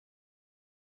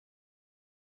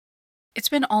It's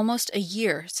been almost a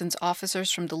year since officers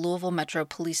from the Louisville Metro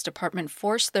Police Department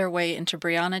forced their way into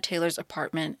Breonna Taylor's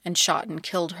apartment and shot and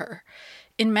killed her.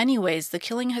 In many ways, the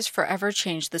killing has forever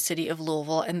changed the city of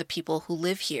Louisville and the people who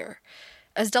live here.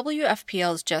 As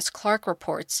WFPL's Jess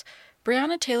reports,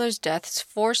 Breonna Taylor's deaths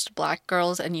forced Black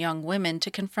girls and young women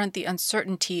to confront the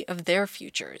uncertainty of their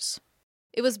futures.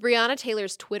 It was Breonna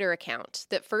Taylor's Twitter account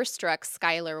that first struck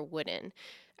Skylar Wooden.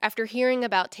 After hearing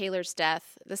about Taylor's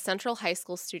death, the Central High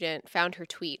School student found her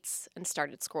tweets and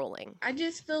started scrolling. I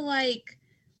just feel like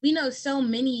we know so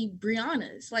many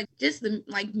Breonnas, like just the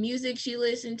music she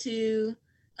listened to,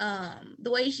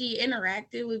 the way she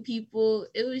interacted with people.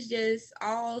 It was just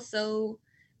all so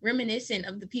reminiscent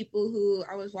of the people who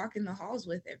I was walking the halls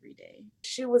with every day.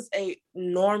 She was a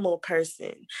normal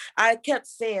person. I kept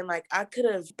saying, I could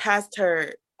have passed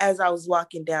her as I was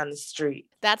walking down the street.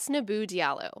 That's Naboo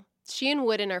Diallo. She and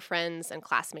Wooden are friends and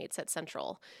classmates at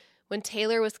Central. When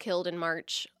Taylor was killed in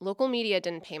March, local media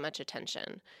didn't pay much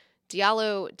attention.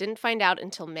 Diallo didn't find out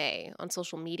until May on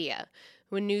social media,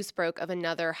 when news broke of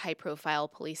another high-profile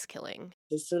police killing.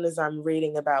 As soon as I'm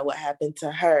reading about what happened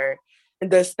to her,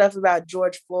 and the stuff about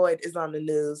George Floyd is on the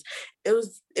news, it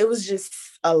was just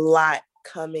a lot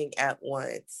coming at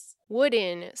once.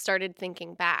 Wooden started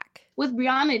thinking back. With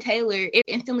Breonna Taylor, it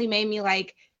instantly made me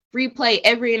replay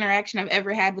every interaction I've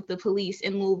ever had with the police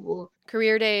in Louisville.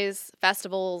 Career days,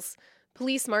 festivals,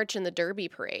 police march in the Derby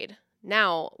parade.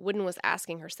 Now, Wooden was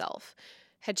asking herself,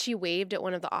 had she waved at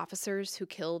one of the officers who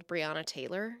killed Breonna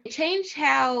Taylor? It changed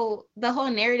how the whole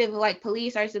narrative of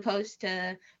police are supposed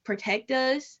to protect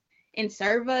us and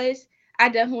serve us. I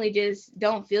definitely just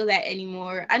don't feel that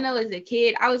anymore. I know as a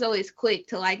kid, I was always quick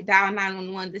to dial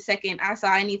 911 the second I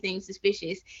saw anything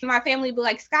suspicious. My family would be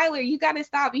like, Skylar, you got to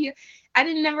stop here. I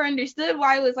never understood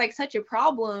why it was such a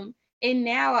problem. And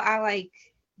now I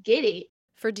get it.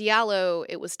 For Diallo,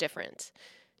 it was different.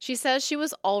 She says she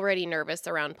was already nervous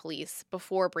around police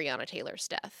before Breonna Taylor's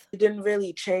death. It didn't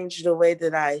really change the way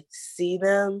that I see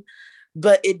them,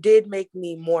 but it did make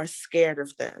me more scared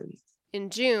of them. In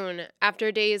June,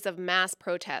 after days of mass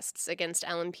protests against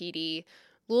LMPD,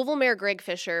 Louisville Mayor Greg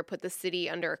Fisher put the city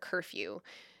under a curfew.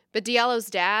 But Diallo's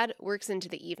dad works into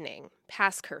the evening,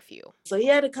 past curfew. So he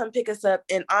had to come pick us up,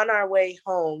 and on our way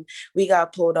home, we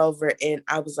got pulled over, and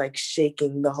I was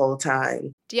shaking the whole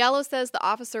time. Diallo says the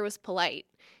officer was polite.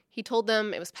 He told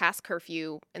them it was past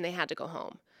curfew and they had to go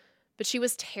home. But she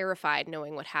was terrified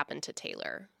knowing what happened to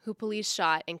Taylor, who police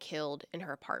shot and killed in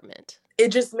her apartment.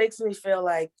 It just makes me feel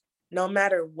no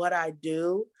matter what I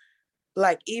do,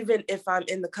 even if I'm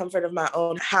in the comfort of my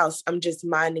own house, I'm just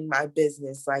minding my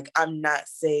business. I'm not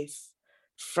safe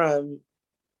from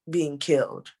being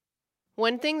killed.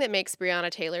 One thing that makes Breonna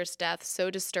Taylor's death so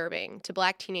disturbing to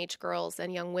Black teenage girls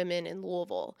and young women in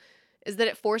Louisville is that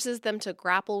it forces them to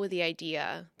grapple with the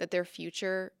idea that their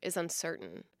future is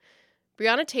uncertain.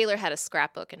 Breonna Taylor had a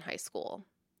scrapbook in high school.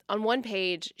 On one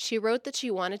page, she wrote that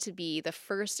she wanted to be the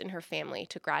first in her family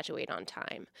to graduate on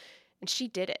time. And she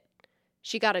did it.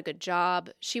 She got a good job.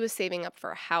 She was saving up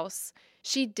for a house.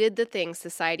 She did the things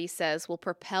society says will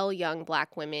propel young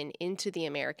Black women into the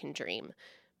American dream.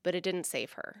 But it didn't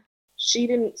save her. She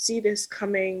didn't see this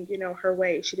coming, her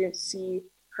way. She didn't see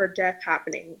her death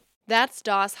happening. That's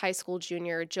Doss High School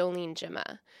junior Jolene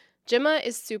Jimma. Jimma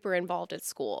is super involved at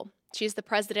school. She's the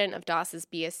president of Doss's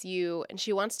BSU, and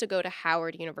she wants to go to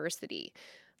Howard University.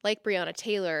 Like Breonna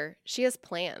Taylor, she has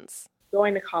plans.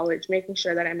 Going to college, making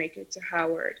sure that I make it to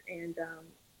Howard. And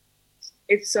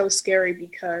it's so scary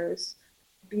because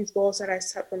these goals that I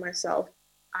set for myself,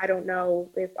 I don't know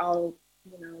if I'll,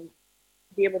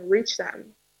 be able to reach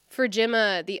them. For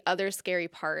Jimma, the other scary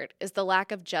part is the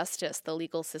lack of justice the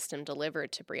legal system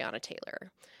delivered to Breonna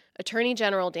Taylor. Attorney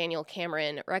General Daniel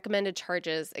Cameron recommended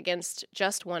charges against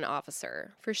just one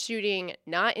officer for shooting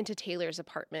not into Taylor's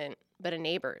apartment, but a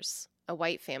neighbor's, a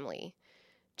white family.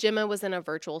 Jimma was in a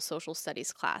virtual social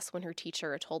studies class when her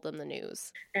teacher told them the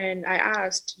news. And I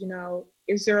asked,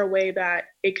 is there a way that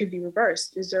it could be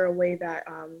reversed? Is there a way that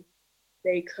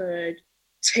they could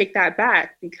take that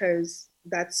back? Because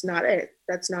that's not it.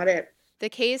 That's not it. The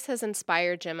case has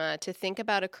inspired Jimma to think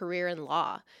about a career in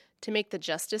law to make the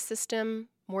justice system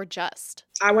more just.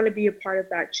 I want to be a part of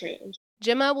that change.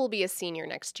 Jimma will be a senior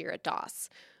next year at Doss.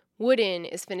 Wooden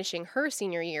is finishing her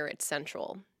senior year at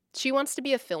Central. She wants to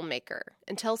be a filmmaker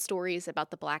and tell stories about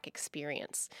the Black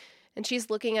experience. And she's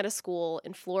looking at a school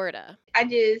in Florida. I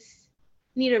just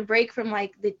need a break from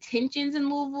the tensions in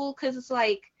Louisville because it's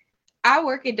I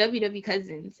work at WW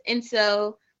Cousins. And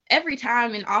so every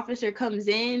time an officer comes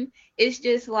in, it's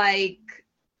just I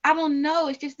don't know.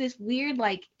 It's just this weird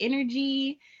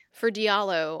energy. For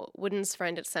Diallo, Wooden's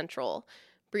friend at Central,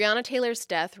 Breonna Taylor's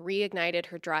death reignited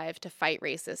her drive to fight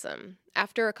racism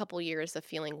after a couple years of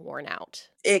feeling worn out.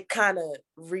 It kind of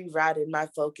rerouted my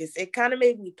focus. It kind of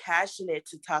made me passionate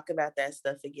to talk about that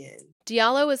stuff again.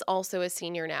 Diallo is also a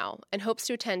senior now and hopes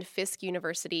to attend Fisk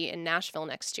University in Nashville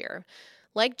next year.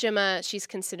 Like Gemma, she's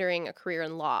considering a career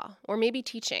in law or maybe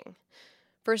teaching.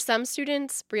 For some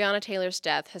students, Breonna Taylor's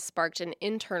death has sparked an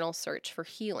internal search for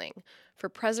healing, for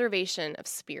preservation of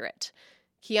spirit.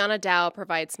 Kiana Dow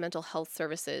provides mental health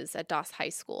services at Doss High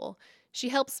School. She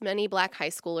helps many Black high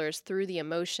schoolers through the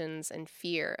emotions and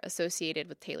fear associated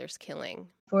with Taylor's killing.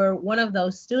 For one of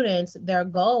those students, their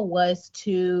goal was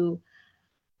to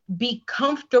be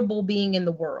comfortable being in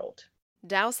the world.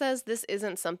 Dow says this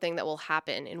isn't something that will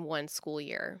happen in one school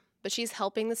year, but she's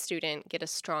helping the student get a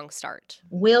strong start.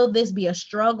 Will this be a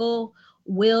struggle?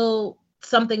 Will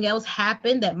something else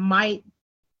happen that might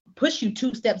push you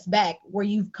 2 steps back where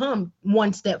you've come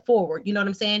 1 step forward? You know what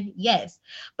I'm saying? Yes.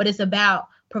 But it's about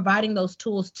providing those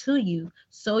tools to you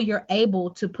so you're able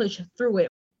to push through it.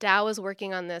 Dow is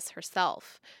working on this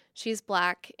herself. She's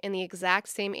Black and the exact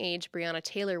same age Breonna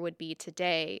Taylor would be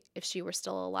today if she were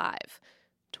still alive,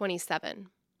 27.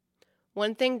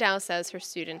 One thing Dow says her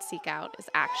students seek out is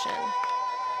action.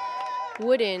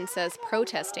 Wooden says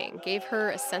protesting gave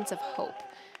her a sense of hope.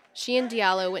 She and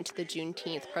Diallo went to the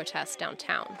Juneteenth protest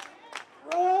downtown.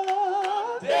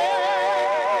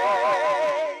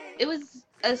 It was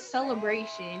a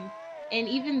celebration, and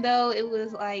even though it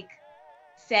was like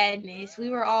sadness, we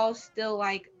were all still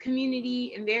like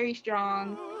community and very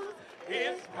strong.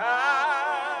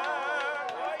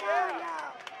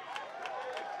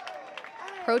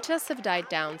 Protests have died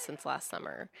down since last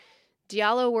summer.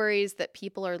 Diallo worries that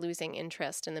people are losing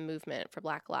interest in the movement for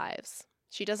Black lives.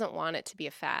 She doesn't want it to be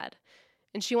a fad,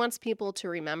 and she wants people to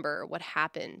remember what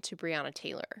happened to Breonna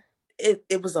Taylor.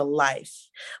 It was a life.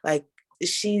 Like,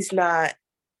 she's not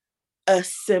a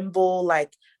symbol.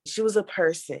 Like, she was a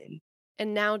person.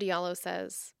 And now Diallo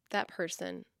says that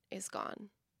person is gone.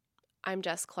 I'm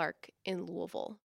Jess Clark in Louisville.